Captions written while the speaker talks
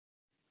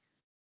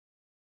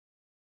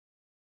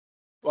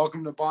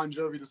Welcome to Bon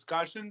Jovi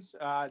Discussions.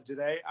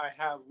 Today I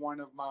have one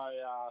of my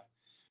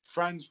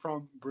friends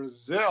from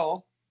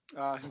Brazil.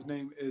 His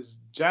name is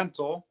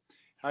Gentil.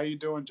 How you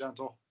doing,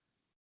 Gentil?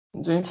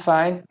 Doing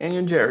fine. And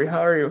you, Jerry,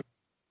 how are you?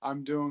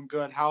 I'm doing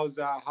good. How's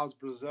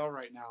Brazil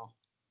right now?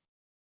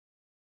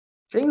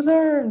 Things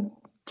are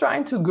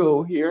trying to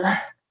go here.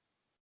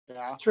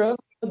 Yeah. Struggle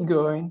but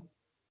going.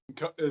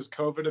 Is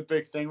COVID a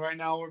big thing right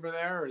now over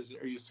there?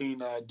 Are you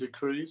seeing a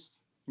decrease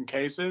in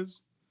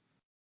cases?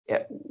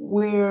 Yeah,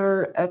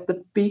 we're at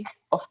the peak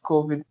of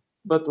COVID,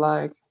 but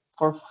like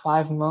for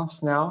 5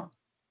 months now,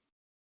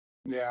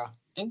 Yeah.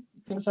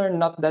 things are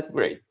not that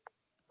great.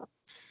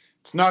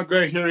 It's not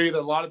great here either.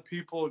 A lot of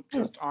people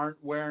just aren't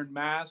wearing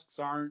masks,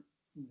 aren't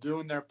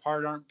doing their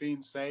part, aren't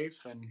being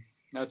safe, and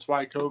that's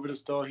why COVID is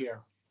still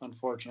here,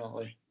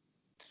 unfortunately.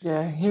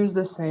 Yeah, here's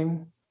the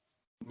same.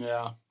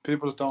 Yeah,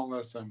 people just don't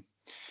listen.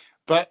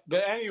 But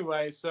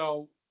anyway,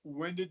 so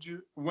when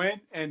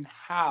and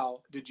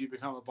how did you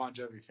become a Bon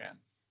Jovi fan?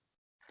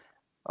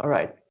 All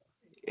right.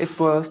 It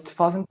was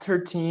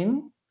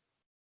 2013,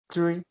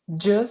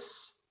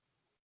 just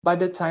by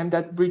the time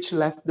that Rich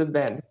left the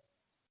band.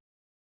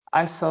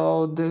 I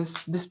saw this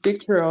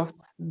picture of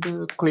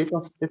the clip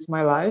of It's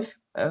My Life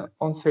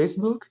on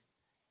Facebook.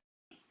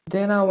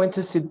 Then I went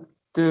to see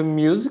the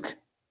music.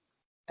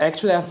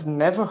 Actually, I've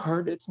never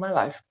heard It's My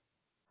Life.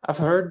 I've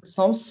heard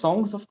some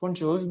songs of Bon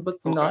Jovi, but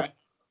not Okay.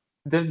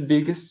 the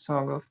biggest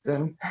song of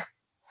them.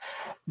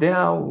 Then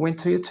I went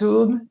to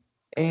YouTube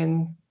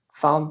and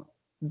found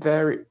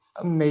very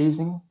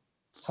amazing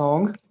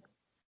song.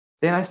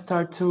 Then I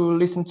start to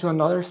listen to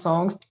another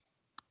songs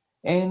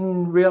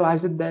and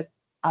realized that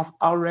I've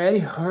already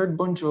heard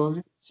Bon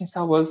Jovi since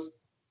I was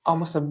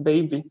almost a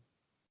baby.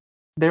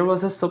 There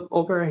was a soap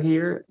opera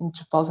here in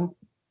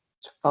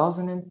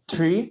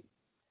 2003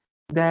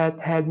 that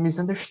had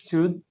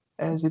Misunderstood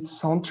as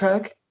its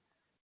soundtrack,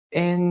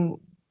 and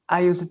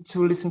I used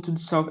to listen to the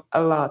song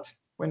a lot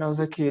when I was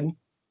a kid.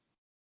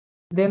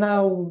 Then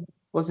I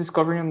was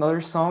discovering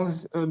another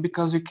songs,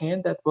 Because We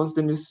Can, that was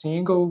the new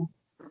single.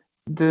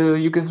 The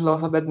You Give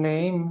Love a Bad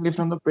Name,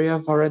 Living on the Prayer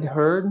I've already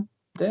heard.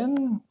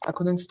 Then I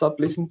couldn't stop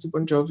listening to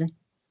Bon Jovi.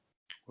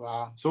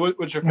 Wow. So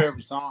what's your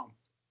favorite song?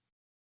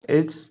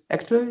 It's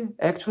actually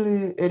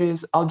it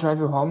is I'll Drive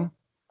You Home.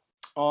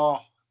 Oh,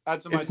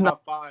 that's in my It's not.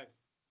 top five.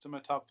 It's in my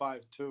top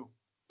five too.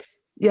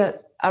 Yeah,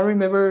 I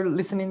remember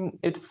listening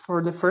it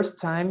for the first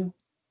time.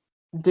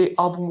 The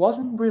album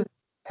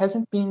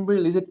hasn't been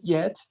released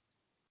yet.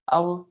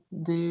 All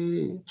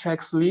the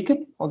tracks leaked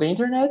on the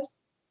internet.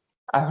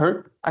 I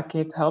heard. I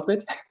can't help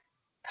it.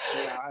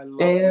 Yeah, I love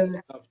weird And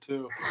stuff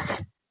too.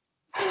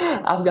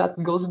 I've got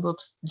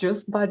goosebumps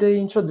just by the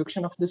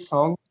introduction of the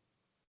song.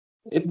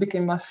 It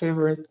became my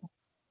favorite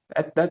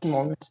at that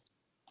moment.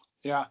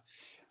 Yeah,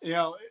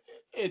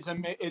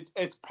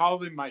 it's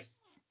probably my,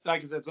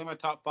 like I said, it's in my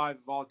top five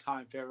of all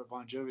time favorite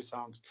Bon Jovi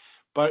songs,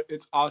 but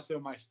it's also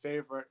my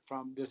favorite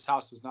from This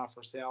House Is Not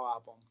for Sale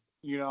album.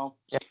 You know,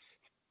 Yeah,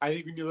 I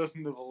think when you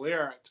listen to the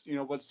lyrics,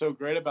 what's so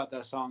great about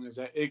that song is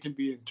that it can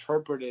be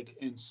interpreted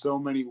in so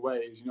many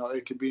ways.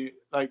 It could be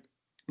like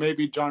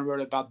maybe John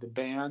wrote about the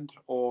band,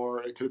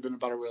 or it could have been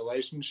about a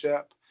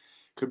relationship,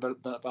 could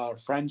have been about a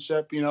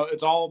friendship.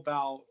 It's all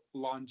about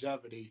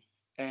longevity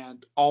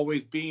and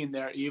always being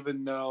there,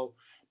 even though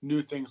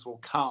new things will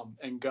come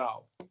and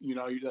go.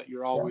 That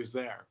you're yeah. always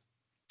there.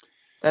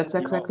 That's You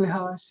know, exactly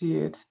how I see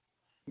it.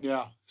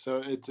 yeah.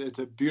 So it's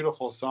a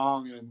beautiful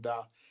song, and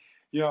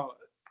you know,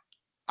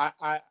 I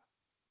I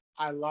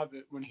I love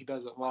it when he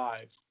does it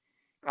live.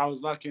 I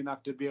was lucky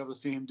enough to be able to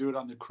see him do it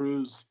on the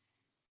cruise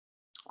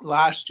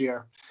last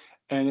year,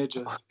 and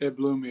it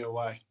blew me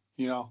away.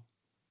 You know,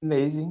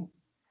 Amazing.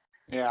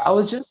 I yeah,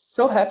 was just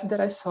so happy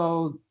that I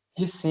saw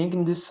he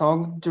singing this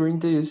song during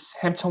this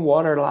Hampton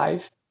Water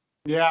live.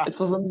 yeah, It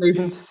was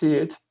amazing to see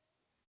it.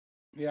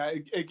 yeah.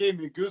 It gave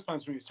me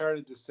goosebumps when he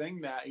started to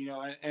sing that.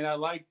 And I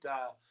liked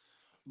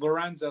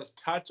Lorenzo's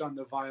touch on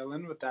the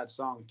violin with that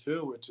song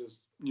too, which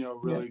is Yeah.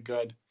 really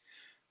good.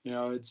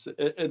 It's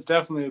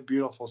definitely a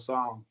beautiful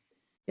song.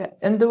 Yeah,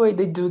 and the way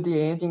they do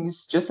the ending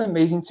is just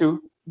amazing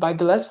too. By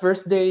the last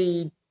verse,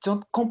 they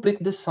don't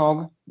complete the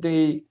song.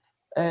 They,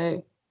 uh,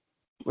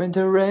 when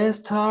the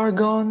rest are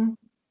gone,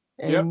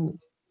 Yep. and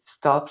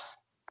stops.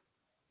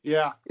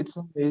 Yeah. It's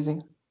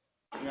amazing.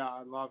 Yeah.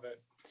 I love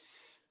it.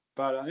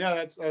 But yeah,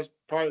 that's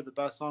probably the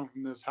best song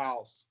from this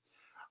house.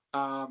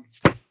 Um,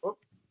 oh,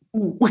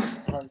 Ooh.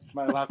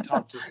 my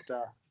laptop just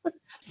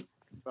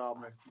fell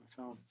my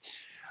phone.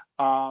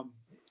 Um,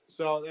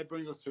 so that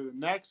brings us to the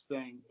next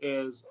thing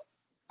is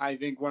I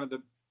think one of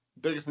the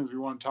biggest things we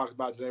want to talk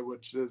about today,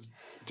 which is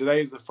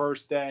today is the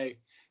first day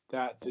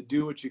that the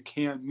Do What You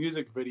Can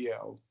music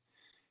video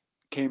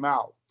came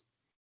out.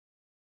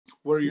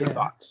 What are your Yeah,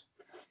 thoughts?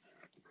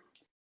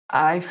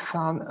 I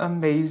found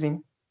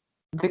amazing.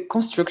 The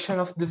construction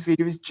of the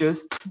video is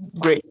just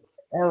great.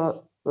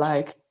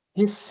 Like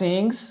he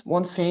sings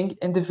one thing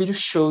and the video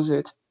shows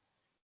it.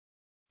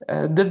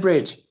 The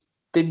bridge.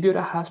 They built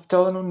a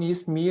hospital on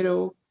East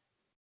Middle.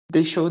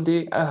 They showed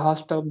a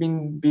hospital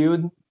being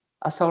built.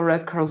 I saw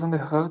Red Cross on the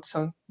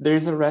Hudson.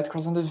 There's a Red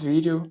Cross on the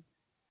video.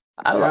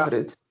 I Yeah, loved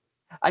it.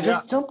 I yeah,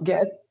 just don't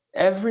get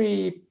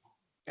every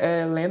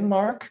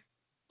landmark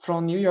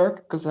from New York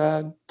because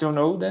I don't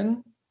know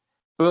them,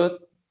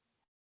 but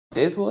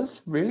it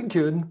was really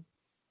good.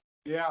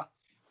 yeah.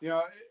 You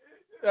know,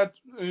 that's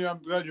I'm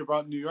glad you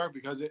brought New York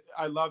because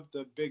I love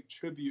the big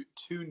tribute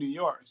to New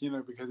York. You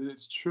know, because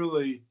it's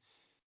truly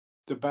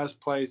the best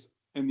place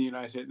in the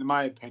United States, in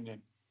my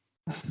opinion.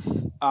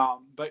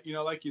 But you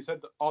know, like you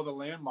said, all the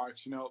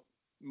landmarks. You know,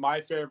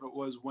 my favorite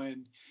was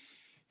when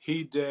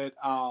he did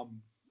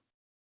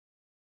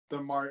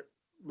the Mart.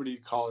 What do you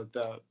call it?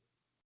 The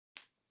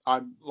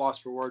I'm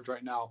lost for words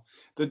right now.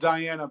 The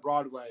Diana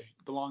Broadway,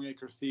 the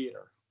Longacre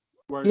Theater,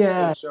 where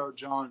Yeah, it showed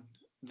John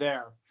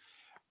there,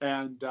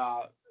 and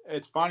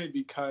it's funny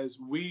because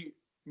me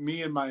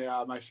and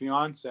my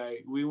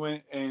fiance, we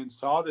went and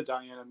saw the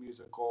Diana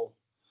musical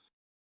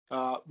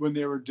when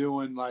they were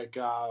doing like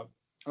I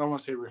don't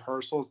want to say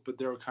rehearsals, but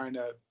they were kind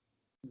of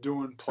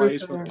doing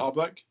plays for the prepare.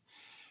 public,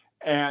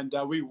 and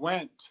we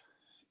went.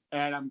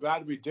 And I'm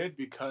glad we did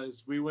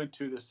because we went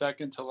to the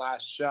second to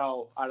last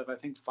show out of I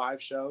think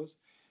 5 shows,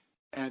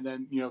 and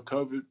then you know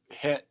COVID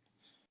hit,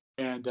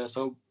 and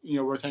so you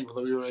know we're thankful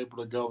that we were able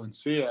to go and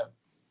see it.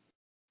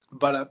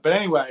 But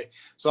anyway,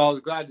 so I was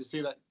glad to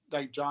see that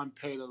like John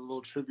paid a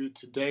little tribute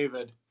to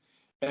David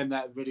in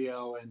that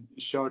video and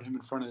showed him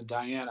in front of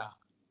Diana.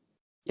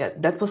 Yeah,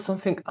 that was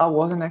something I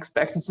wasn't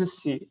expecting to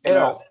see at Yeah,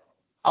 all.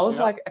 I was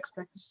yeah, like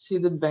expecting to see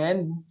the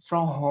band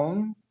from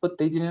home, but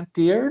they didn't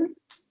appear.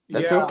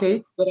 That's yeah,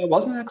 okay, but I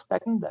wasn't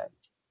expecting that.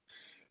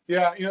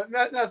 yeah. You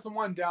know that's the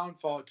one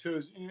downfall too.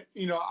 Is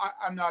you know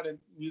I'm not a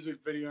music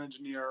video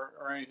engineer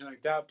or anything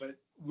like that, but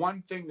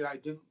one thing that I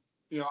didn't,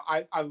 you know,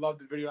 I loved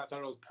the video. I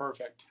thought it was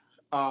perfect.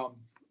 Um,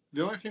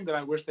 the only thing that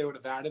I wish they would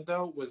have added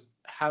though was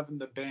having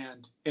the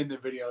band in the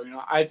video. You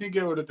know, I think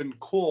it would have been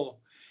cool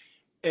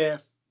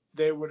if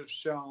they would have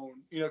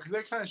shown, you know, because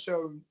they kind of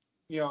showed,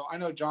 you know, I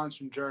know John's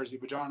from Jersey,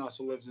 but John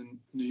also lives in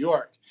New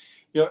York.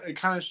 You know, it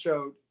kind of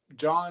showed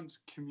John's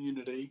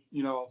community,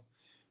 you know,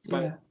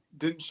 but Yeah.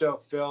 didn't show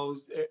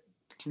Phil's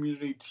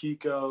community,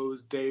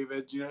 Tico's,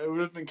 David's. You know, it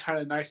would have been kind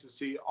of nice to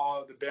see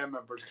all of the band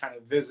members kind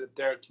of visit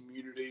their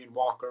community and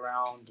walk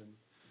around. And,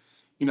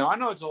 you know, I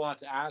know it's a lot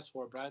to ask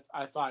for, but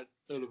I thought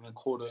it would have been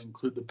cool to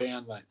include the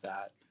band like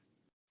that.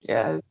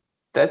 Yeah,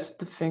 that's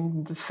the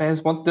thing the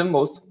fans want the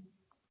most.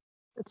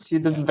 Let's see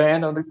the Yeah.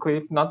 band on the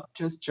clip, not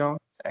just John,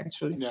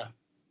 actually. Yeah.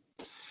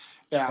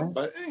 Yeah, Yeah,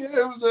 but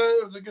it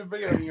was a good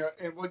video, you know.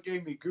 And what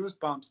gave me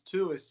goosebumps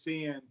too is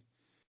seeing,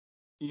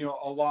 you know,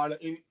 a lot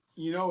of,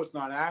 you know, it's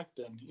not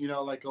acting, you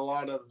know, like a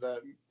lot of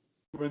the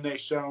when they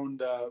shown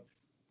the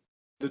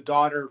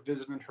daughter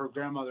visiting her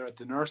grandmother at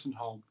the nursing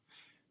home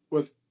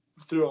with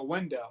through a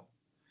window,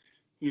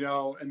 you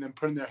know, and then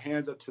putting their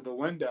hands up to the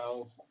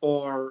window,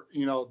 or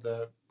you know,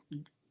 the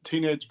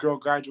teenage girl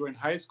graduating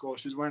high school,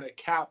 she's wearing a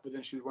cap, but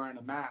then she's wearing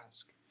a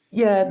mask,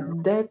 yeah, you know.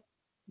 that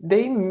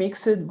they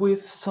mixed it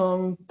with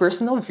some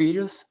personal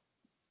videos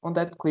on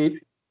that clip.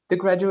 The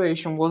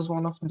graduation was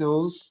one of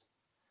those.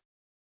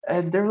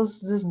 There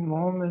was this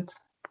moment,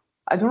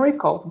 I don't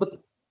recall,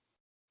 but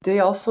they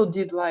also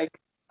did like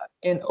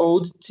an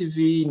old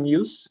TV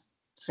news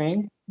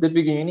thing, the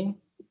beginning,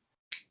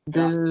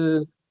 Yeah,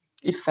 the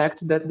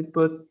effect that they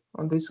put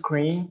on the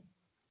screen.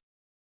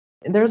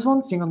 And there's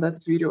one thing on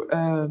that video,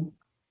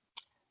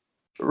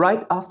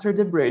 right after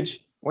the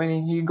bridge,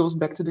 when he goes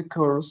back to the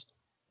chorus,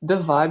 the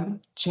vibe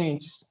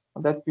changes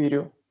on that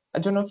video. I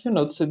don't know if you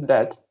noticed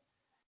that.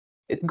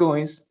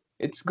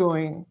 It's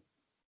going,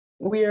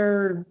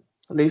 we're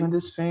leaving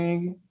this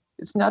thing,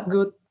 it's not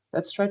good,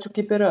 let's try to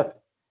keep it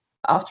up.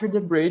 After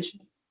the bridge,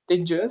 they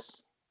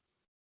just,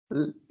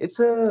 it's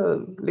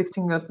a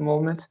lifting up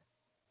moment.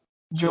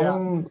 yeah,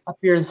 John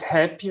appears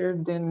happier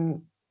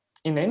than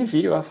in any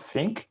video, I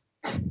think.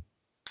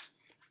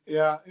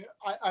 yeah.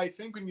 I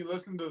think when you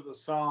listen to the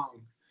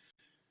song,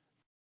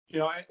 you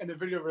know, and the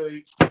video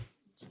really.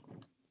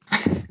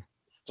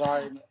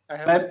 Sorry, I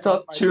have my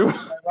phone. Laptop too.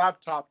 My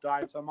laptop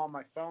died, so I'm on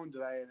my phone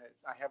today, and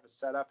I have it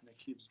set up, and it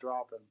keeps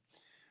dropping.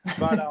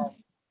 But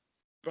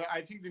but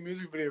I think the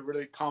music video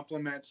really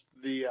complements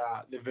the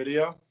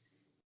video,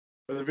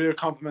 or the video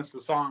complements the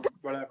song,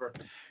 whatever.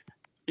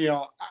 You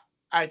know,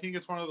 I think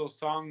it's one of those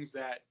songs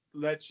that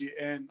lets you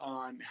in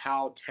on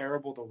how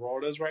terrible the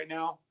world is right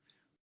now,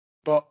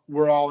 but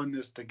we're all in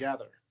this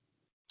together.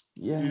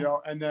 You Yeah,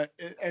 know, and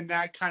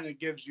that kind of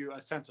gives you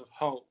a sense of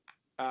hope.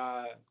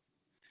 Uh,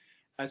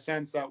 a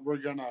sense that we're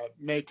gonna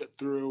make it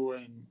through,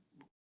 and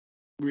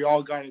we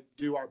all got to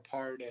do our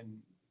part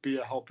and be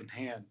a helping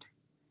hand.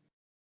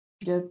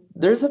 yeah.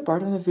 There's a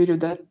part in the video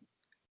that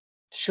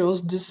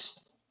shows this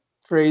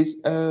phrase,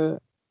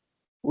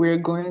 we're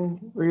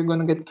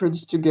gonna get through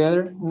this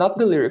together. Not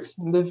the lyrics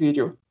in the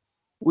video.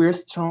 We're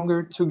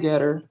stronger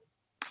together.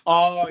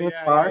 Oh That yeah,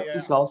 yeah, part yeah,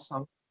 is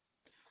awesome.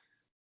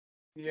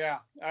 yeah.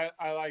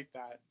 I like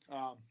that.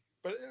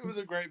 But it was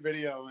a great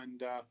video,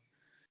 and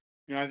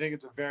you know I think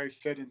it's a very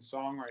fitting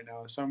song right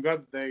now. So I'm glad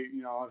that they,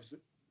 you know,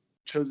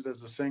 chose it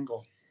as a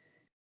single.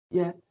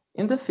 Yeah.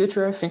 in the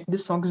future, I think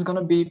this song is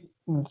gonna be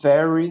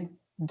very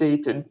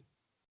dated.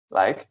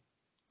 Like,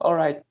 all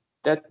right,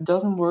 that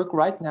doesn't work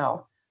right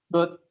now,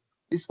 but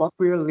it's what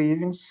we're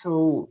living,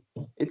 so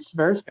it's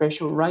very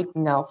special right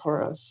now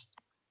for us.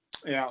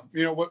 Yeah,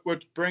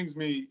 what brings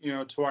me,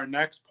 to our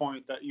next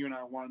point that you and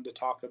I wanted to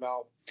talk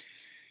about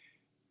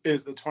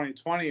is the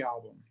 2020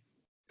 album.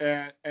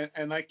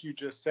 And like you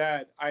just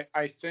said,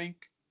 I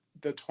think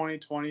the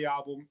 2020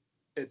 album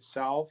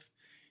itself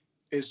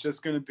is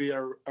just going to be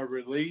a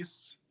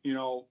release.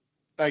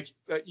 Like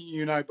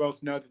you and I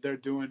both know that they're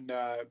doing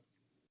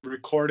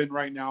recording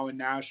right now in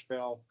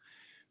Nashville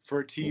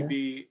for Yeah.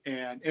 TV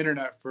and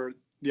internet for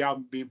the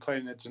album being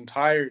played in its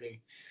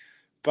entirety.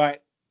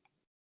 But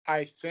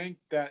I think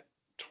that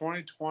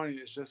 2020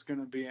 is just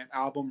going to be an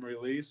album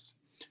release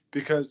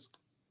because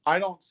I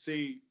don't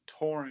see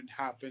touring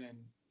happening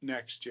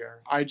next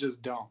year. I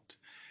just don't,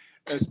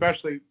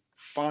 especially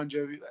Bon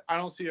Jovi. I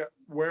don't see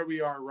where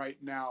we are right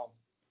now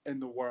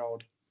in the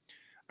world.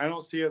 I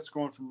don't see us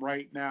going from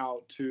right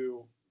now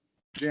to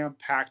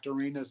jam-packed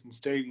arenas and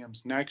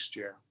stadiums next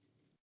year.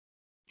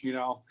 You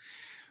know,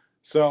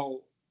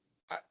 so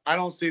I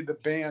don't see the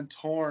band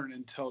torn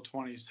until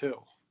 22.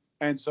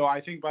 And so I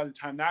think by the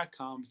time that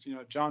comes,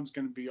 John's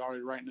going to be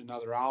already writing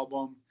another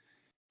album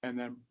and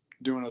then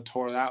doing a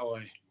tour that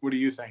way. What do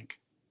you think?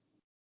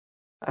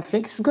 I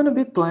think he's gonna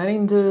be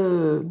planning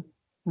the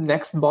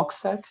next box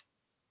set.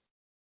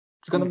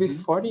 It's gonna be Mm-hmm.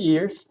 40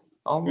 years Yeah,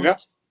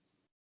 almost.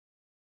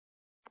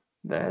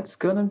 That's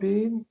gonna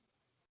be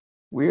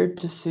weird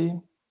to see.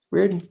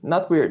 Weird,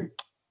 not weird.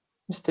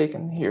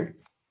 Mistaken here.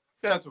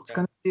 that's It's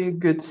okay. gonna be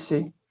good to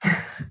see.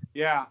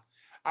 Yeah,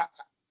 I,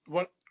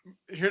 what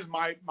here's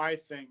my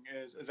thing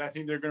is I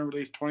think they're going to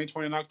release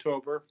 2020 in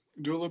October,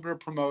 do a little bit of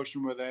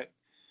promotion with it,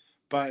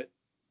 but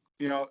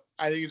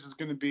I think it's just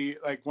going to be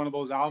like one of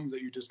those albums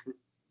that you just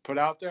put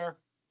out there,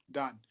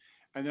 done.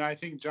 And then I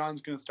think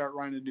John's going to start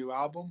writing a new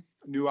album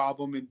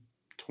in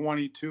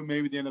 22,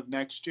 maybe the end of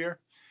next year,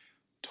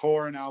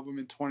 tour an album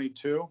in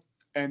 22,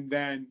 and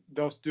then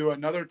they'll do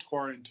another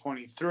tour in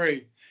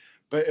 23,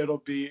 but it'll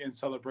be in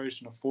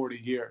celebration of 40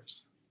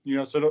 years.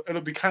 So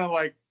it'll be kind of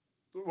like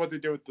what they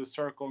did with the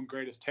Circle and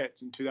Greatest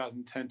Hits in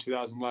 2010,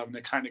 2011.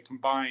 They kind of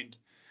combined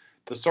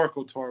the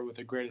Circle tour with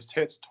the Greatest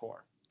Hits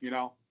tour.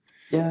 Yeah.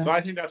 So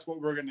I think that's what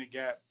we're going to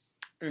get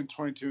in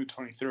 22 and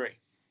 23.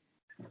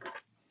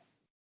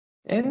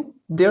 And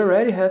they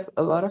already have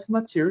a lot of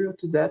material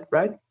to that,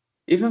 right?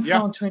 Even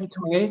Yeah. from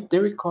 2020, they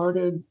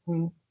recorded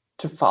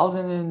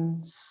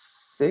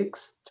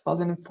 2006,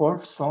 2004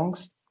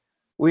 songs.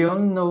 We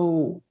only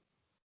know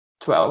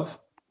 12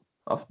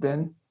 of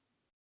them.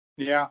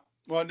 Yeah.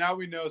 Well, now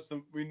we know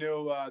some. We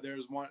know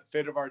there's one,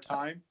 Fate of Our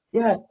Time,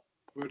 Yeah,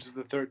 which is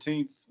the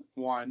 13th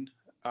one,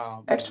 which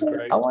is actually,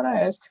 I great. want to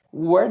ask,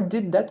 where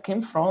did that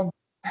came from?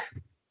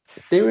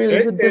 They It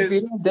released the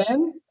is, video,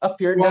 then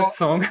appeared that well,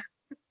 song.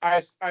 I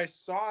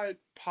saw it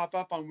pop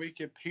up on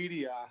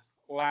Wikipedia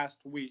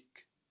last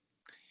week.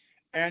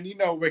 And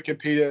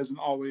Wikipedia isn't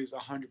always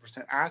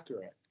 100%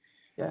 accurate.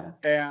 Yeah,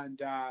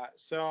 And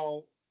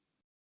so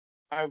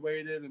I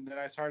waited, and then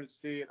I started to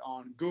see it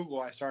on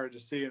Google. I started to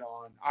see it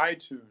on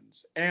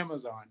iTunes,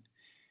 Amazon,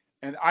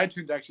 and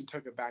iTunes actually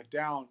took it back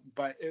down.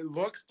 But it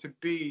looks to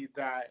be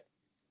that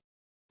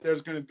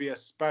there's going to be a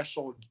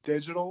special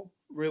digital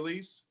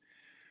release,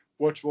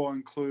 which will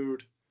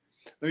include.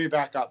 Let me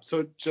back up.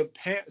 So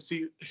Japan,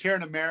 see, here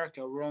in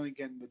America, we're only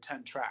getting the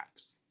 10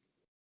 tracks,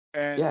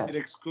 and yeah. it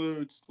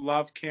excludes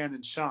Love, Can,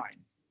 and Shine.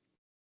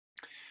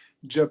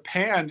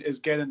 Japan is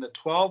getting the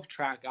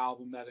 12-track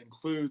album that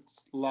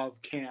includes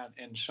Love, Can,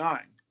 and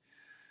Shine.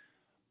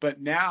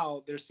 But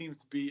now there seems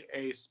to be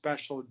a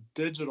special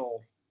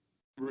digital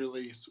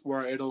release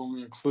where it'll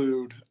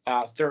include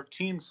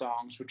 13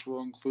 songs, which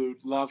will include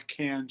Love,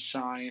 Can,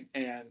 Shine,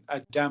 and a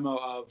demo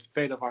of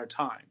Fate of Our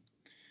Time.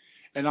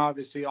 And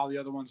obviously all the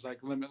other ones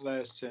like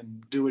Limitless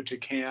and Do What You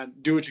Can.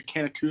 Do What You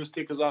Can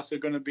Acoustic is also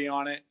going to be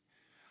on it.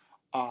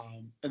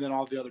 And then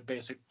all the other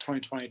basic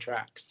 2020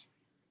 tracks.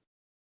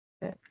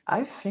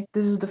 I think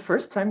this is the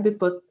first time they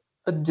put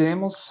a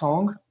demo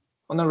song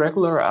on a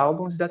regular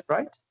album. Is that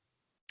right?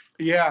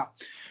 Yeah,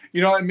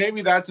 and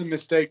maybe that's a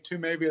mistake too.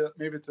 Maybe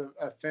it's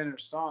a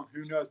finished song.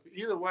 Who knows? But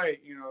either way,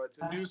 it's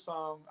a new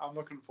song. I'm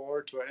looking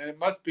forward to it, and it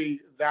must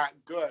be that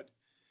good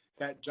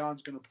that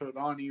John's going to put it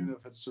on, even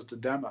if it's just a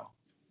demo.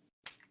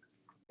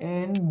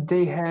 And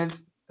they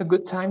have a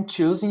good time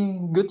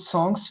choosing good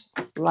songs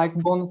like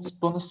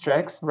bonus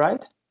tracks,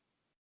 right?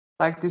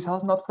 Like This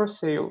House Not For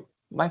Sale.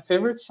 My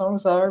favorite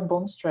songs are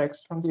bonus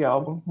tracks from the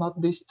album,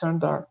 not the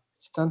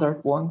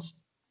standard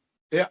ones.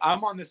 Yeah,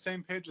 I'm on the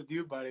same page with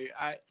you, buddy.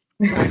 I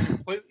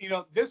completely,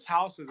 This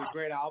House is a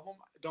great album.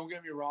 Don't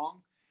get me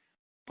wrong,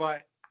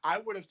 but I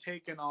would have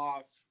taken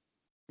off,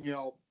 you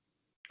know,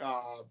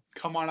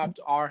 Come On Up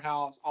to Our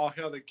House, All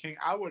Hail the King.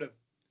 I would have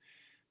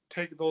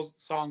taken those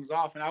songs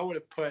off, and I would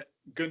have put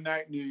Good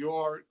Night New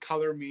York,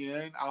 Color Me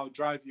In, I'll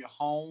Drive You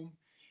Home,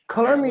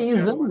 Color and Me what's the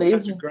is other one? Touch of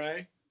amazing.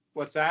 Grey.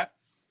 What's that?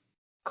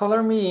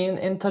 Color Me In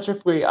and Touch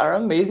of Grey are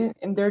amazing,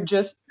 and they're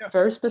just Yeah,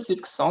 very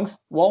specific songs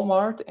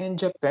Walmart and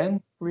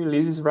Japan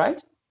releases,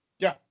 right?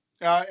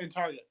 yeah, in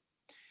Target.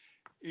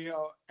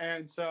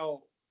 And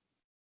so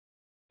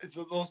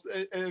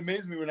it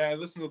amazed me when I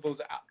listened to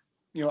those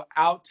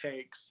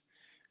outtakes.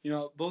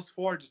 Those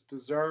four just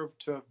deserve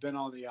to have been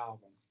on the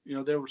album.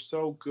 They were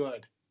so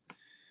good.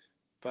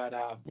 But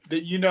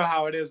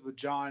how it is with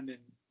John and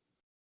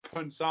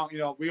putting song.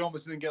 We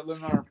almost didn't get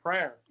 "Living on a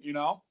Prayer."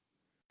 That's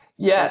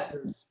Yeah,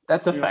 his.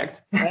 that's a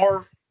fact.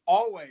 Or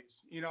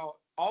always.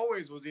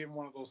 Always was even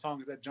one of those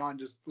songs that John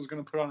just was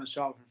going to put on a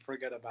shelf and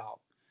forget about.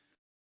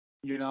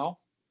 You know,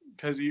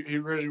 because he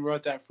originally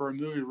wrote that for a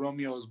movie,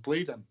 Romeo is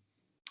Bleeding,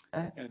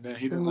 and then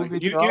he The didn't like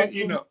movie it.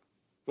 dropped.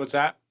 What's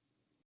that?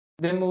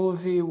 The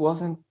movie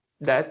wasn't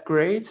that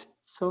great,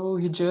 so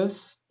he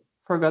just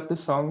forgot the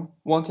song,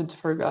 wanted to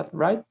forget,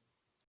 right?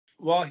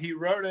 Well, he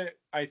wrote it,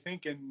 I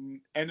think, in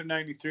end of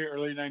 '93,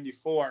 early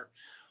 '94,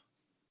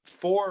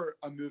 for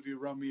a movie,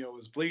 Romeo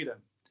is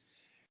Bleeding,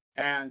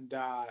 and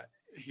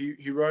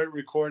he wrote it,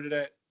 recorded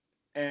it,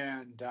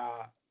 and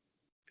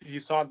he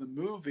saw the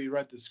movie,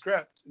 read the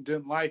script,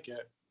 didn't like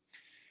it,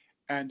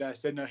 and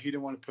said no, he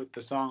didn't want to put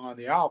the song on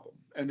the album,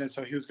 and then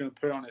so he was going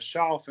to put it on a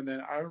shelf, and then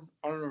I don't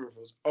remember if it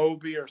was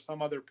Obi or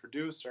some other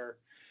producer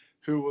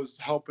who was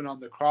helping on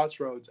the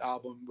Crossroads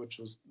album, which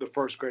was the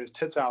first greatest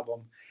hits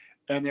album,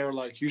 and they were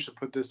like, you should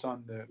put this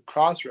on the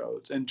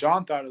Crossroads, and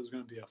John thought it was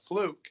going to be a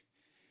fluke,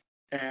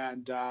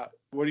 and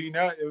what do you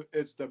know?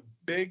 It's the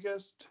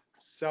biggest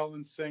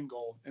selling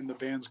single in the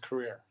band's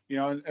career.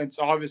 It's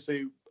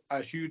obviously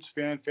a huge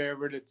fan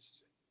favorite.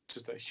 It's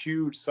just a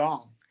huge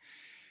song.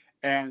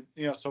 And,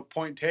 so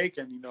point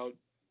taken,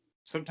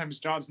 sometimes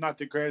John's not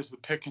the greatest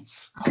with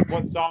pickings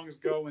what songs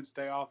go and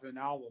stay off an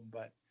album,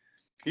 but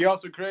he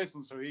also creates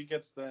them, so he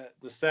gets the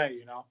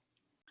say.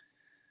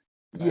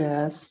 But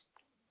Yes.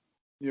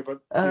 yeah,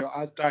 but Uh,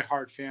 as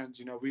diehard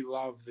fans, we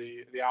love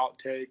the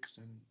outtakes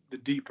and the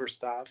deeper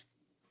stuff.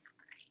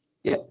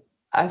 yeah.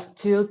 I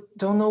still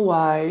don't know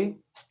why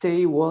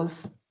Stay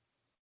was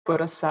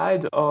put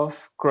aside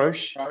of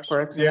Crush, Gosh, for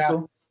yeah.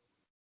 example.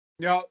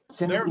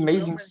 It's an There were so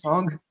amazing many.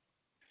 song.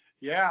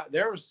 Yeah,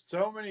 there were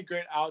so many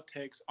great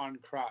outtakes on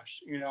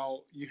Crush.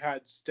 You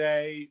had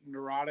Stay,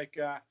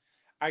 Neurotica,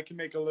 I Can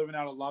Make a Living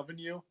Out of Loving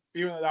You,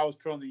 even though that was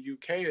put on the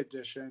UK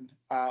edition.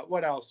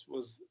 What else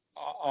was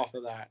off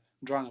of that?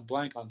 I'm drawing a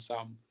blank on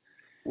some.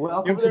 Yeah,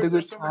 Welcome but to the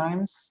there's Good so many.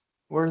 Times.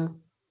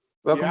 Welcome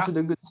Yeah, to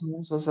the Good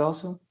Times was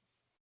also.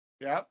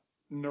 yeah.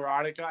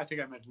 Neurotica. I think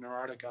I meant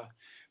Neurotica.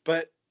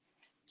 But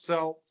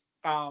so,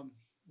 but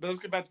let's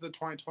get back to the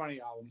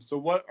 2020 album. So,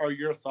 what are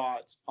your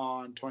thoughts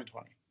on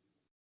 2020?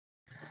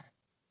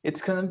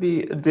 It's gonna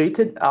be a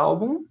dated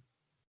album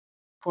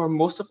for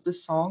most of the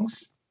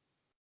songs,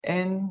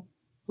 and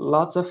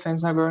lots of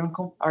fans are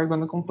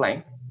gonna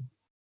complain.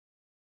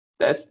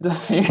 That's the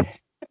thing.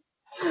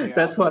 Yeah,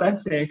 That's what I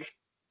think.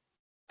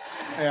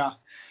 yeah.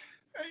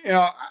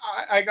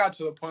 I got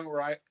to the point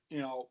where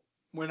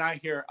when I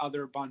hear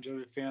other Bon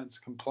Jovi fans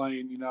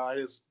complain, I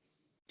just,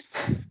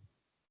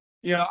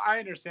 I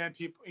understand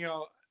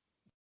people,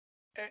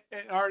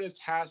 an artist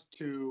has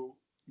to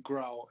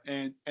grow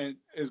and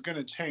is going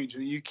to change.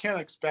 And you can't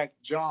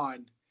expect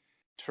John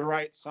to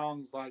write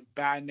songs like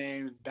Bad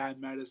Name and Bad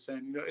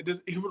Medicine.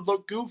 He would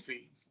look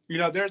goofy.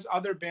 There's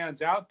other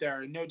bands out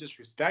there, and no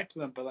disrespect to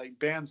them, but like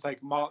bands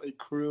like Motley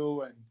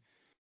Crue and,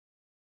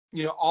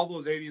 all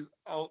those 80s,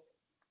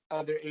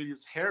 other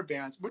 80s hair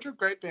bands, which are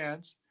great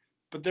bands,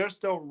 but they're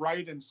still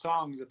writing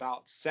songs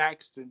about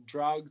sex and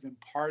drugs and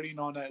partying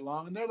all night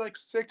long, and they're like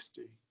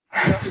 60.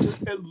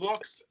 It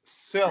looks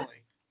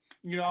silly,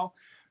 you know.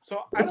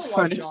 So I It's don't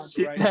want funny to John to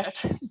see write.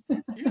 that.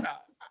 Yeah,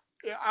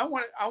 yeah. I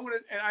want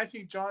and I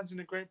think John's in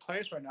a great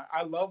place right now.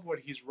 I love what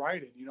he's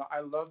writing. I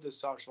love the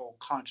social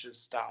conscious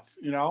stuff.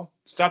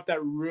 Stuff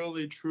that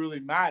really truly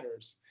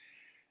matters.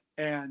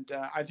 And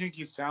I think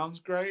he sounds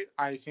great.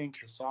 I think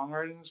his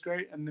songwriting is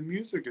great, and the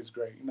music is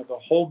great. The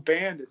whole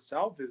band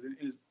itself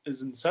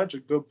is in such a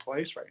good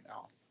place right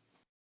now.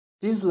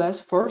 These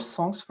last four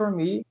songs for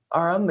me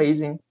are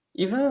amazing.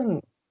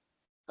 Even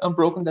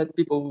Unbroken, that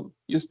people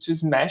used to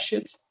smash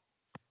it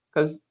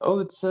because, oh,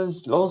 it's a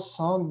slow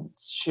song,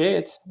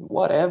 shit,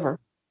 whatever.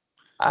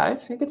 I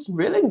think it's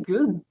really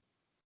good.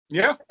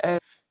 Yeah, And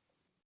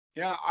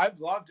yeah. I've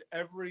loved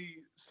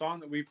every song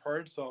that we've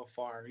heard so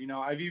far.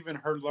 I've even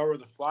heard "Lower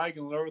the Flag,"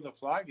 and "Lower the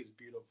Flag" is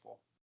beautiful.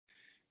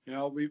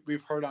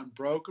 We've heard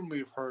 "Unbroken,"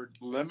 we've heard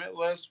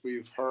 "Limitless,"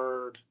 we've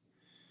heard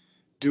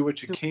 "Do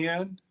What You to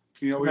Can."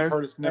 We've American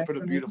heard a snippet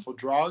of Symphony, "Beautiful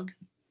Drug."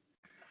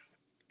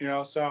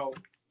 So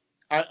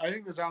I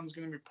think this album's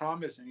going to be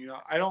promising.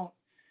 I don't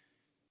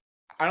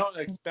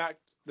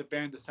expect the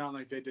band to sound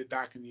like they did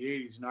back in the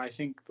 '80s. I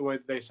think the way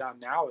that they sound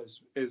now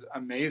is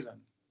amazing.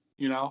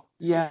 You know,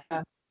 yeah.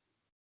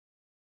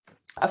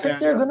 I think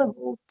and they're gonna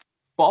go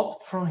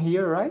pop from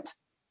here, right?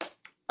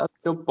 A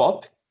little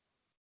pop.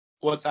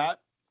 what's that?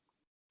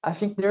 I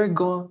think they're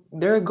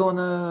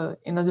gonna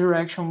in a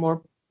direction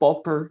more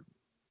popper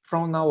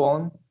from now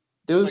on. Like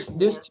They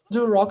more? still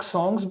do rock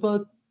songs,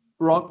 but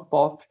rock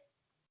pop.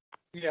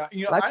 Yeah,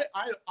 Like,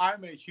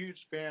 I'm a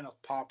huge fan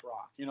of pop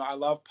rock. I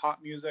love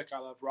pop music. I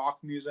love rock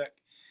music,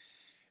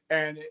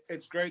 and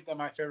it's great that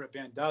my favorite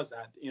band does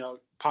that.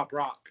 Pop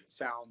rock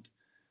sound.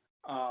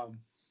 Um,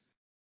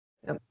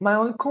 my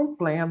only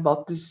complaint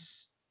about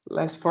this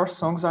last four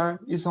songs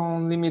is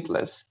on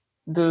Limitless,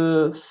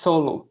 the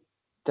solo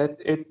that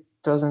it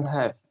doesn't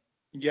have.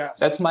 That's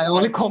yes, my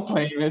only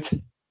complaint with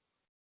it.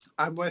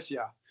 I'm with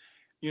you.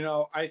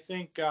 I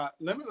think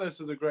Limitless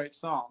is a great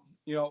song.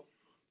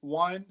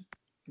 One,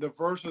 the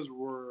verses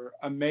were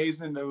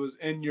amazing. It was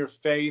in your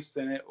face,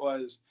 and it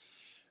was,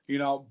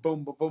 boom,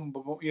 boom, boom,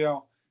 boom,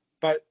 boom.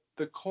 But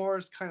the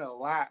chorus kind of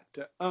lacked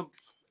the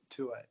oomph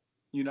to it.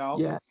 You know,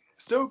 Yeah,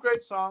 Still a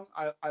great song.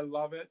 I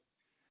love it.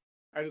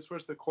 I just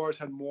wish the chorus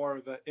had more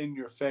of the in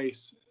your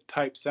face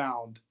type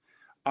sound.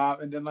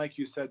 And then, like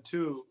you said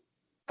too,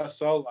 a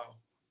solo.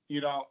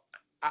 You know,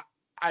 I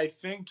I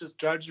think just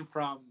judging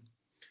from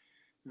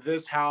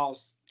this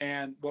house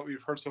and what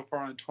we've heard so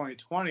far in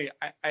 2020,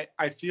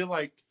 I feel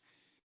like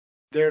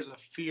there's a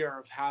fear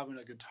of having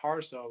a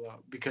guitar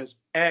solo because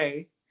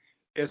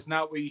it's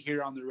not what you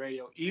hear on the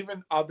radio.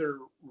 Even other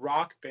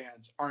rock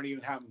bands aren't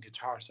even having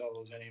guitar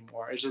solos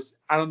anymore. It's just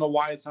I don't know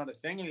why it's not a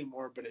thing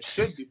anymore, but it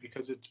should be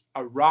because it's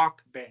a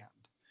rock band.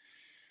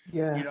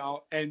 yeah,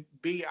 And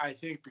B, I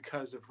think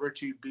because of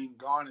Richie being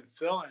gone and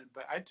Phil in,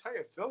 but I tell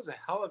you, Phil's a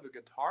hell of a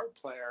guitar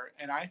player,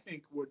 and I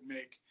think would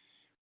make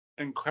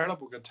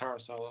incredible guitar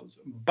solos.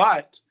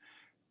 But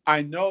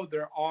I know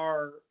there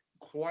are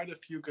quite a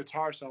few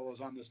guitar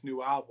solos on this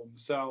new album,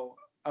 so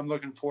I'm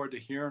looking forward to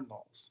hearing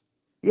those.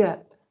 yeah.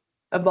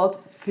 About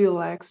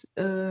Felix,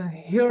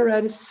 he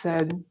already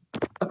said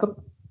a, coup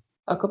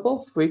a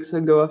couple of weeks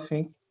ago, I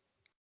think,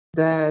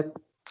 that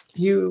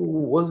he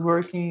was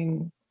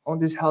working on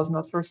this house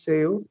not for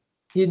sale.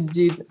 He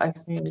did, I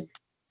think,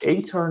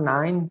 8 or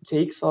 9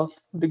 takes of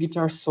the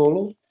guitar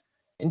solo.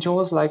 And John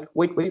was like,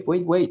 wait, wait,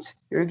 wait, wait.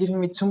 You're giving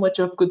me too much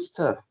of good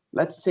stuff.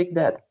 Let's take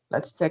that.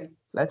 Let's take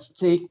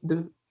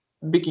the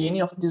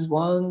beginning of this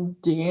one,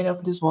 the end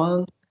of this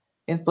one,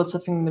 and put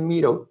something in the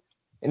middle.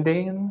 And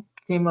then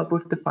came up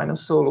with the final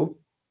solo.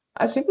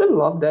 I simply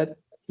love that.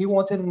 He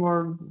wanted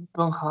more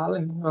Van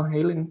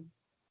Halen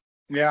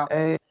Yeah,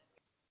 uh,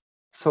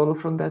 solo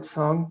from that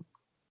song.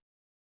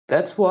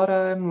 That's what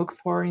I'm looking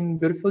for in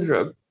Beautiful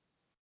Drug.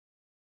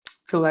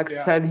 Phil X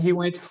yeah, said he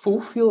went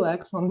full Phil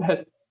X on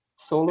that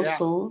solo, yeah.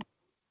 so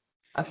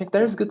I think And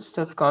there's good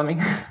stuff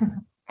coming.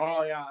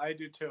 oh yeah, I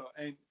do too.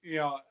 And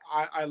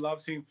I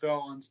love seeing Phil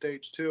on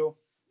stage too.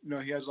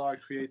 He has a lot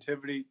of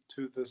creativity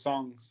to the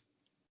songs,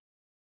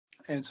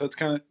 and so it's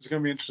gonna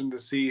be interesting to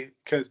see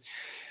because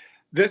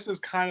this is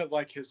kind of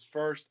like his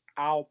first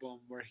album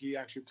where he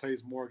actually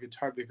plays more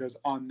guitar because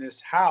on this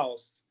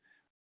house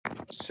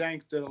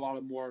Shanks did a lot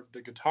of more of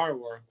the guitar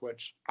work,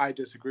 which I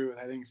disagree with.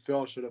 I think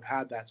Phil should have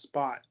had that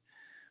spot.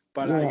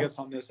 But I Yeah, guess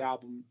on this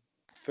album,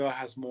 Phil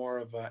has more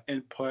of an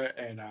input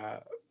and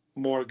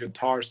more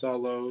guitar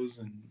solos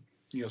and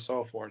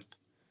so forth.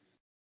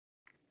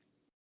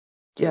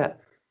 yeah.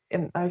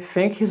 And I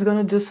think he's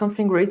gonna do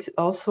something great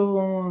also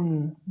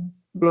on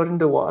Blood in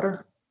the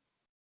Water.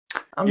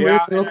 I'm really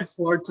Yeah, and looking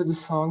forward to the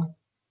song.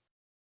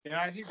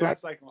 I think It's like,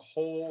 that's like a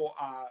whole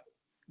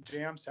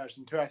jam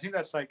session too. I think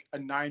that's like a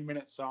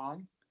 9-minute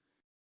song.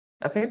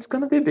 I think it's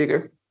gonna be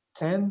bigger.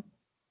 10.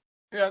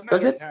 Yeah,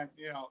 Because 9 or 10,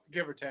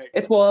 give or take.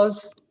 it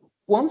was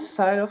one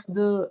side of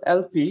the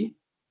LP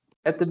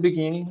at the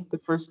beginning, the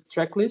first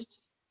track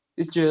list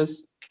is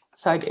just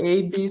side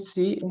A, B,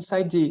 C, and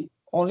side D.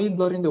 Only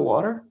Blood in the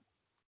Water.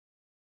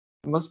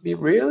 It must be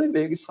really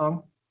big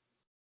song.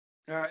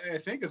 I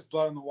think it's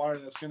Blood in the Water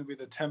that's going to be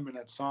the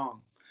 10-minute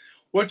song,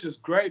 which is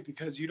great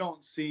because you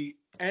don't see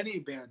any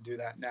band do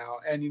that now.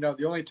 And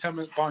the only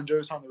 10-minute Bon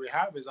Jovi song that we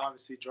have is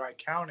obviously Dry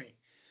County.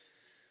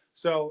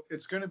 So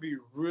it's going to be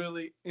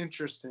really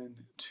interesting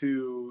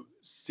to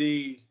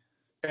see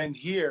and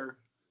hear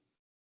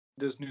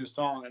this new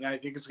song. And I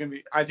think it's going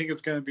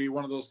to be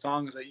one of those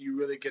songs that you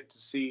really get to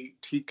see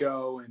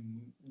Tico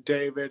and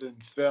David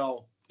and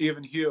Phil,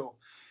 even Hugh,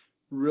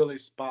 really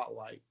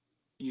spotlight.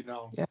 You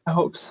know, Yeah, I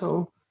hope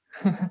so.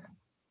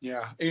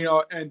 Yeah,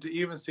 and to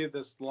even see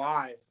this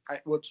live,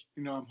 which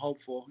I'm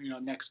hopeful.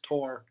 Next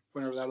tour,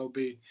 whenever that'll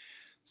be,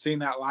 seeing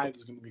that live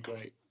is going to be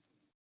great.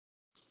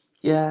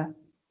 Yeah.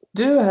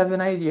 Do you have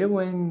an idea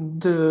when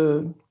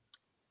the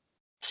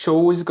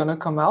show is gonna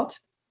come out?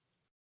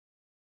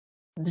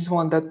 This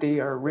one that they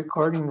are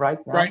recording right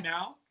Right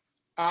now.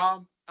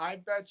 now, I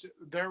bet you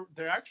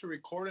they're actually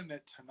recording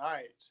it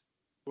tonight,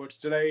 which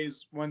today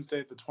is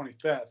Wednesday the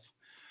 25th.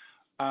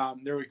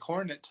 They're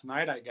recording it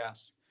tonight, I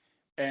guess,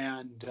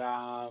 and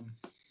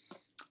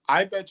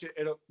I bet you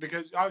it'll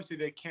because obviously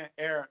they can't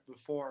air it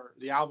before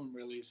the album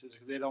releases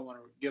because they don't want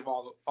to give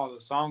all the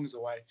songs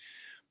away.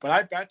 But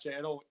I bet you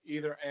it'll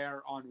either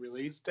air on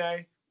release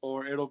day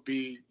or it'll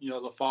be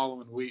the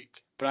following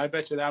week. But I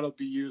bet you that'll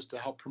be used to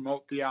help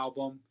promote the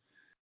album.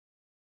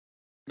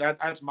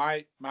 That's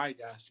my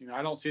guess.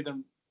 I don't see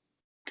them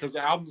because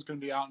the album's going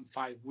to be out in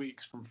 5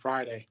 weeks from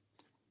Friday.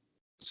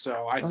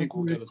 So I think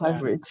we'll Until get it 5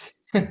 then. weeks.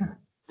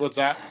 What's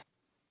that?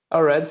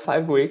 Already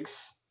 5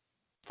 weeks.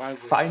 5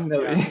 weeks, yeah.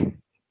 Finally.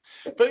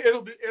 But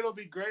it'll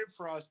be great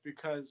for us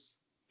because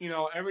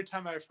every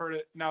time I've heard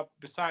it now,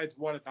 besides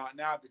What About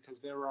Now, because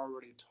they were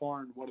already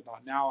torn What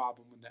About Now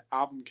album when the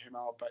album came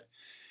out, but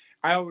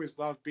I always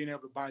loved being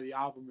able to buy the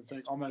album and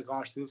think, oh my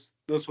gosh, this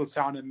would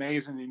sound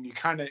amazing, and you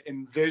kind of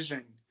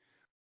envision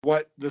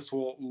what this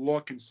will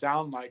look and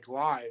sound like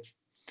live.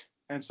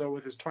 And so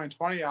with his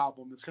 2020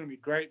 album, it's going to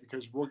be great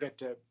because we'll get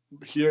to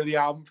hear the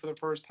album for the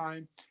first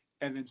time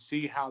and then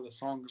see how the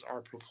songs are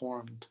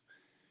performed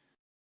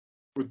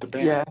with the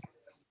band. Yeah.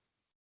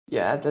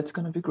 Yeah, that's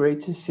gonna be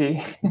great to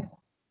see.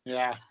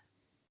 Yeah.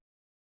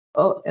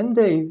 Oh, and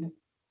Dave,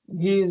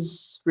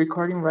 he's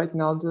recording right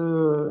now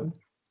the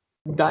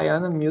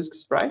Diana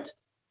musics, right?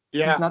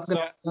 He's Yeah. not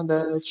gonna So be on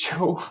the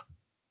show,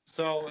 it's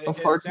sad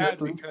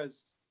unfortunately.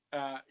 because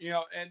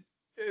and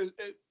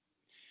it,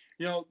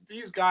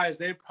 these guys,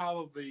 they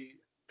probably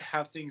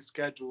have things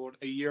scheduled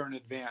a year in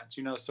advance.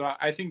 So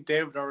I think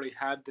David already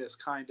had this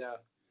kind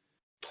of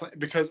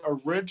because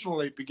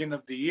originally beginning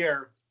of the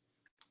year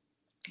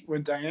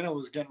when Diana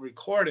was getting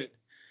recorded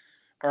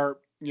or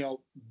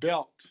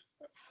built,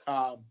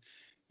 um,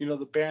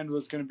 the band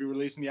was going to be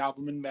releasing the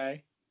album in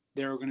May.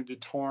 They were going to be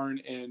torn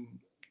in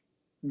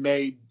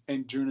May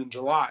and June and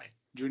July.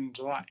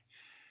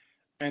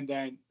 And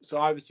then, so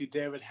obviously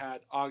David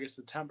had August,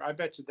 September. I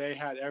bet you they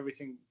had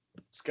everything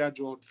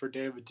scheduled for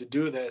David to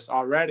do this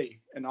already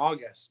in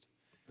August.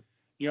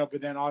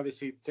 But then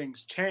obviously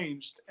things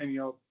changed, and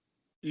you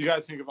got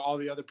to think of all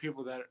the other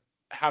people that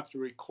have to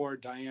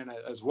record Diana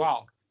as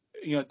well.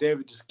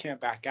 David just can't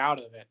back out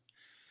of it.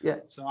 Yeah.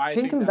 So I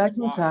think Thinking that's back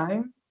in why.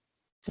 time,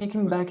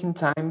 thinking back in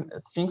time,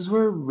 things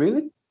were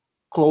really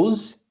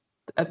close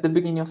at the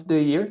beginning of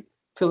the year.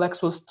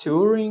 Felix was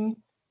touring,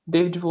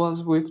 David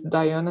was with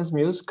Diana's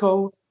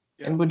musical,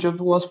 Yeah, and John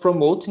was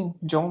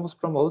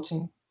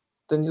promoting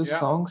the new yeah,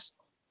 songs.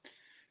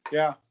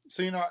 yeah.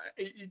 So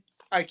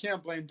I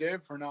can't blame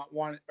Dave for not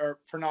wanting or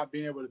for not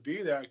being able to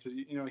be there because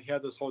he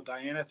had this whole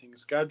Diana thing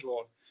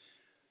scheduled.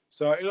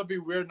 So it'll be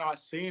weird not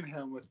seeing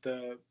him with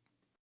the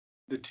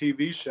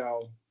TV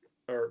show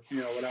or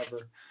whatever.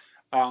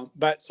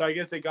 But so I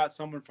guess they got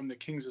someone from the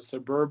Kings of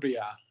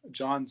Suburbia,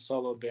 John's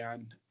solo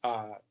band,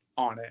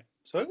 on it.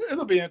 So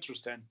it'll be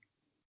interesting.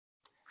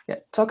 Yeah,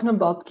 talking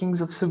about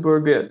Kings of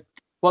Suburbia,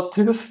 what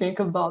do you think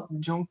about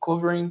John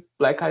covering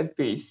Black Eyed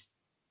Peas?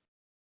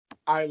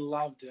 I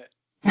loved it.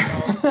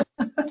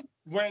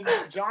 When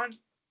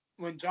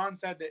John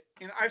said that,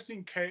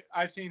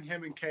 I've seen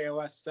him in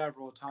KOS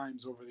several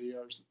times over the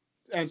years,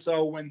 and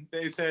so when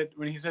he said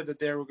that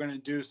they were going to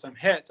do some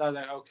hits, I was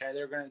like, okay,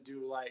 they're going to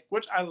do like,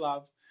 which I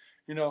love,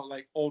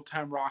 like Old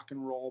Time Rock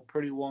and Roll,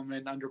 Pretty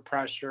Woman, Under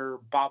Pressure,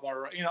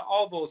 Baba,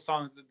 all those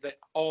songs that they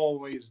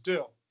always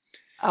do.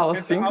 I was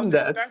And so I thinking was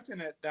that. expecting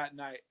it that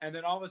night, and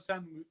then all of a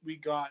sudden we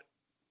got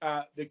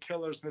the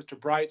Killers' Mr.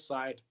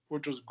 Brightside,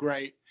 which was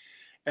great,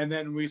 and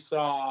then we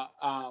saw.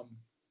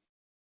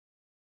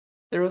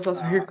 There was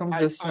also Here Comes the I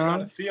got a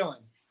Sun.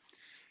 feeling,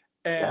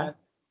 Yeah. and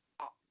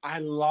I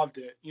loved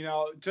it.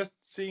 Just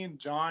seeing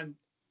John,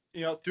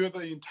 through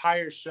the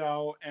entire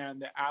show and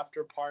the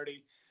after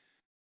party,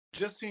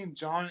 just seeing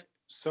John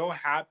so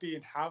happy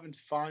and having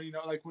fun.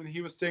 Like when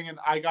he was singing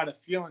 "I Got a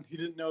Feeling," he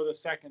didn't know the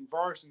second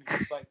verse, and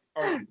he's like,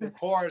 or the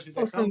chorus. He's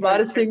Oh, like,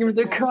 "Somebody somebody take the singing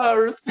the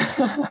chorus."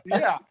 chorus.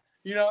 Yeah.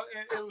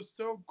 It was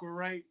so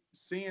great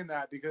seeing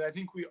that because I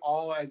think we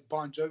all, as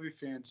Bon Jovi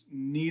fans,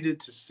 needed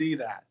to see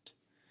that.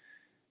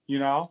 You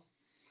know?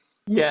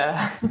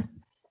 Yeah.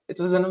 It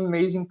was an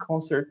amazing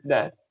concert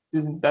that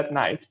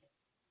night.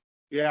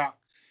 Yeah.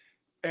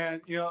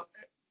 And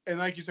and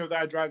like you said, with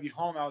 "I Drive You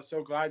Home," I was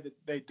so glad that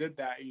they did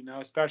that.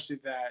 Especially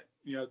that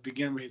the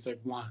beginning where he's like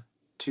 1,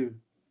 2,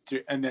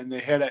 3, and then they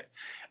hit it,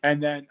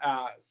 and then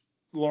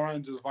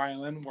Lawrence's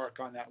violin work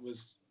on that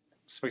was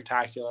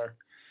spectacular.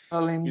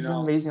 Alan You is know,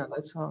 amazing on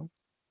that song.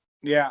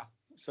 yeah.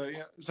 So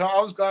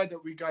I was glad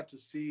that we got to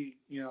see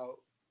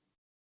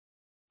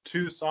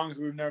two songs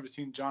we've never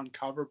seen John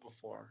cover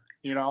before.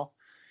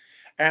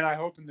 And I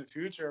hope in the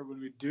future when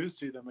we do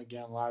see them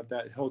again live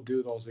that he'll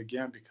do those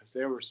again because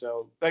they were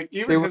so like They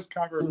even were his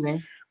cover.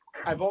 amazing.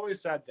 I've always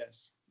said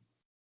this,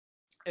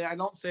 and I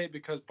don't say it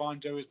because Bon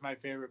Jovi is my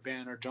favorite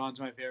band or John's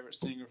my favorite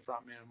singer,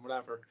 frontman,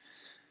 whatever.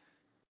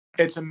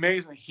 It's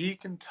amazing. He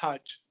can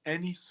touch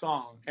any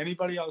song,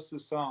 anybody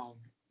else's song,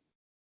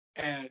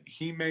 and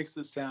he makes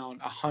it sound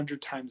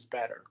 100 times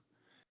better.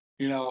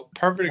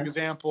 Perfect Yeah.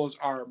 examples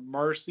are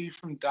Mercy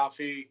from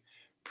Duffy,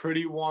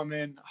 Pretty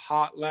Woman,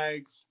 Hot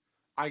Legs,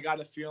 I Got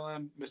a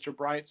Feeling, Mr.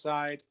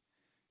 Brightside.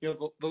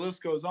 The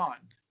list goes on.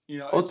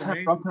 Old It's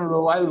Time Rock amazing. and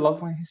Roll. I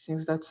love when he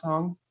sings that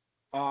song.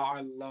 Oh,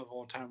 I love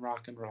old time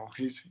rock and roll.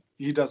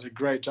 He does a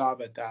great job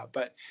at that.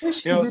 But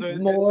Wish he you know, did so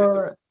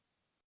more.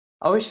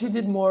 I wish he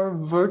did more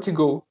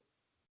Vertigo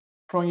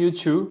from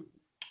U2.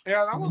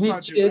 yeah, that one's He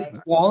not did too it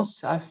bad.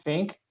 once, I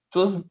think. It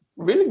was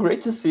really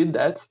great to see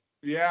that.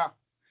 Yeah,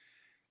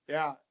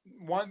 yeah.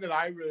 One that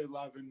I really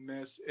love and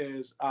miss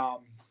is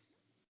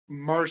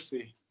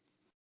Mercy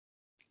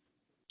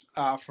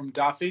from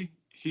Duffy.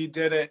 He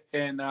did it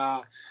in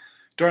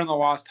during the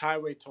Lost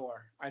Highway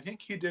tour. I think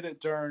he did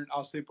it during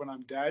I'll Sleep When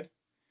I'm Dead.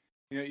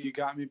 You know, you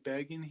got me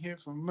begging here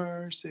for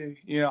mercy.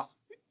 You know,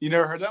 you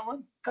never heard that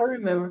one? I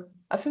remember.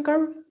 I think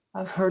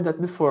I've heard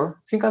that before.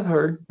 I think I've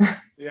heard.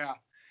 Yeah.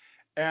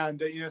 And,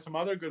 you know, some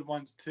other good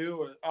ones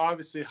too.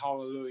 Obviously,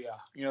 Hallelujah.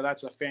 You know,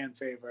 that's a fan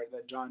favorite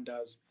that John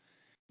does.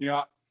 You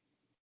know,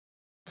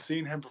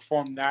 seeing him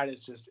perform that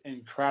is just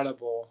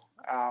incredible.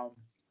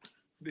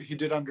 He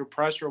did Under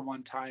Pressure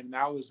one time.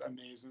 That was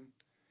amazing.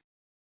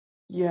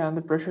 Yeah,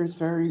 the pressure is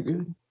very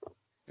good.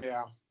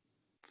 Yeah.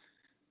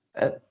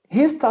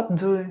 He stopped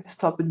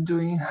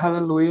doing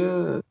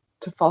Hallelujah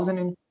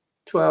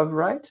 2012,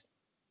 right?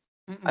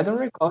 I Mm-mm. don't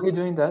recall he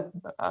doing that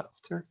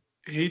after.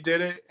 He did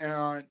it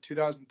on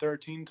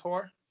 2013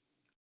 tour,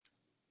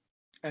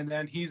 and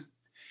then he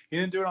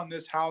didn't do it on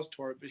this house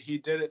tour, but he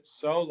did it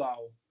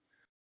solo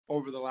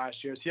over the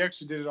last years. He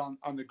actually did it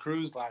on the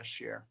cruise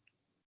last year.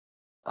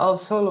 Oh,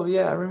 solo.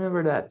 Yeah, I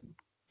remember that.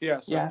 Yeah,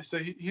 so Yeah,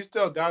 he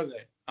still does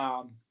it.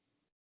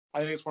 I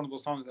think it's one of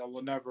those songs that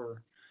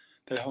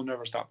he'll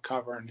never stop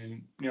covering,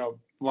 and you know,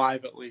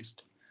 live at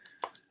least.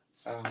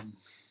 Um,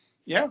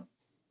 yeah.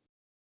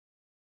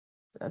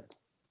 that.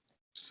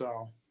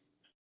 So,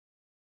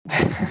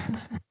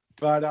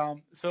 but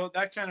so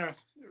that kind of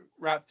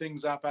wrapped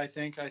things up. I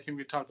think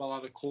we talked about a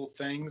lot of cool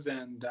things,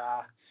 and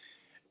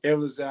it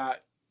was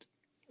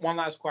one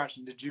last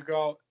question. Did you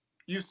go?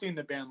 You've seen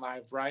the band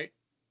live, right?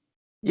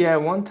 Yeah,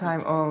 one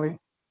time only.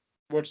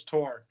 Which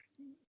tour?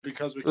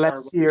 Because we are.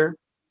 Last year.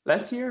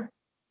 Last year.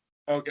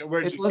 Okay,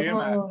 where did It you see was him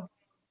at?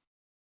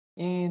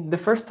 in the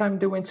first time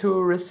they went to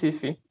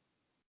Recife.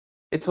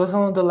 It was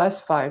on the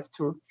last 5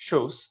 tour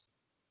shows.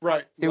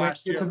 Right, They went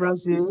last here to year.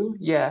 Brazil.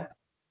 Yeah,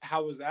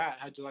 How was that?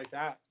 How'd you like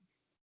that?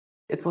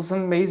 it was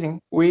amazing.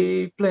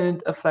 We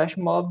planned a flash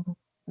mob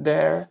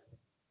there.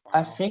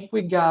 I Wow. think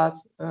we got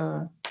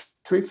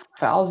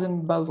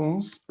 3,000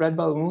 balloons, red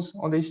balloons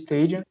on the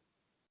stage. It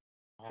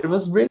Wow.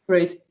 was really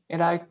great,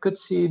 and I could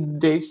see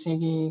Dave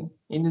singing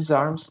in his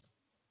arms.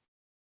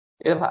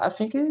 I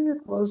think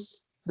it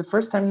was the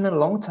first time in a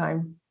long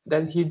time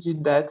that he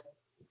did that,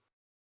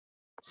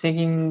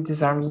 singing in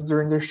his arms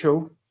during the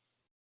show.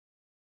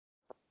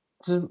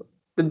 It's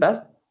the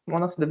best,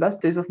 one of the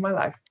best days of my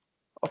life,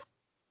 of,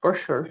 for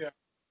sure. Yeah.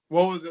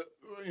 What was it?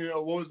 You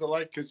know, what was it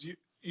like? Because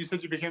you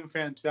said you became a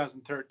fan in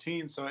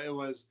 2013, so it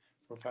was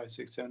 4, 5,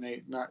 6, 7,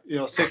 8, not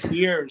 6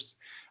 years.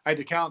 I had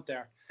to count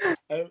there.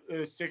 It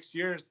was 6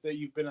 years that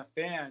you've been a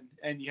fan,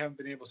 and you haven't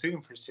been able to see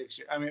them for 6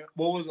 years. I mean,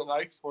 what was it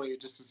like for you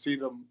just to see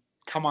them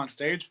come on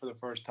stage for the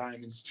first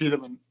time and see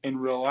them in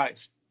real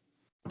life?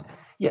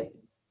 Yeah.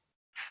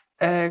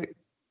 Uh,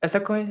 as a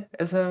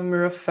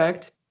matter of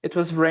fact, it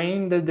was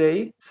raining the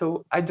day,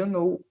 so I don't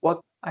know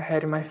what I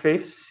had in my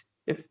face,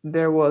 if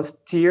there was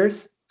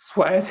tears,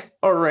 sweat,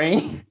 or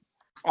rain.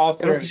 All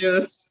It was three.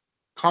 just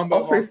Combo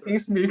all of all three three.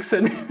 things mixed.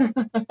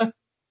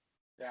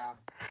 Yeah.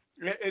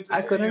 It's I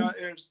you know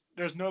couldn't.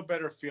 there's no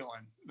better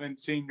feeling than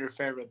seeing your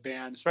favorite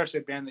band, especially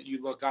a band that you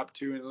look up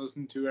to and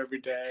listen to every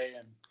day,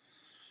 and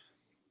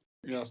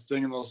you know,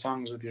 singing those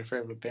songs with your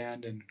favorite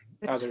band and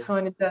It's other.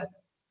 funny that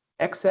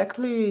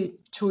exactly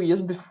 2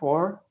 years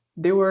before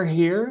they were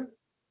here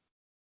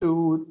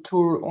to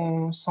tour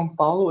on São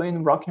Paulo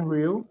and Rock in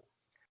Rio,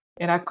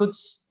 and I could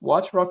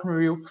watch Rock in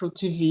Rio through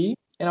TV,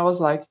 and I was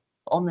like,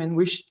 oh man,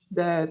 wish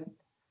that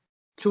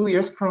 2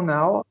 years from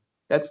now,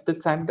 that's the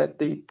time that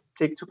they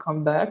take to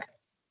come back.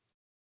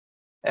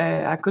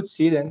 I could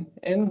see them,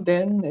 and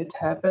then it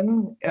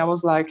happened, and I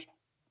was like,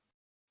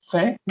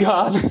 thank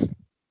God,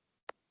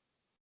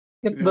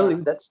 can't Yeah,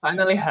 believe that's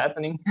finally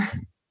happening.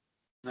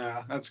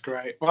 yeah, that's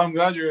great. Well, I'm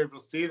glad you're able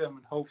to see them,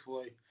 and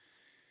hopefully,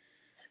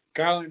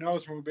 God only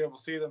knows when we'll be able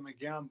to see them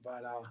again,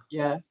 but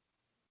Yeah,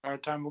 our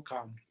time will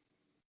come.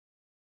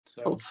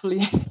 So,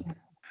 hopefully.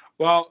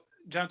 well,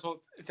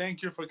 Gentle,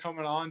 thank you for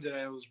coming on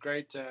today. It was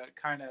great to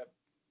kind of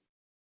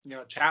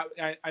chat.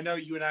 I know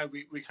you and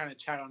we kind of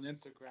chat on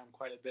Instagram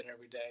quite a bit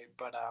every day,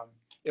 but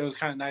it was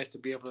kind of nice to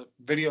be able to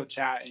video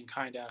chat and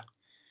kind of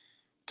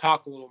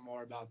talk a little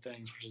more about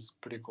things, which is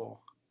pretty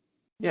cool.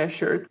 Yeah,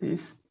 sure,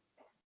 please.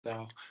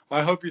 So, well,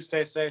 I hope you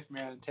stay safe,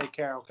 man, and take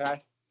care.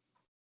 Okay.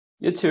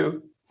 You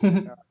too.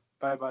 Yeah.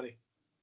 Bye, buddy.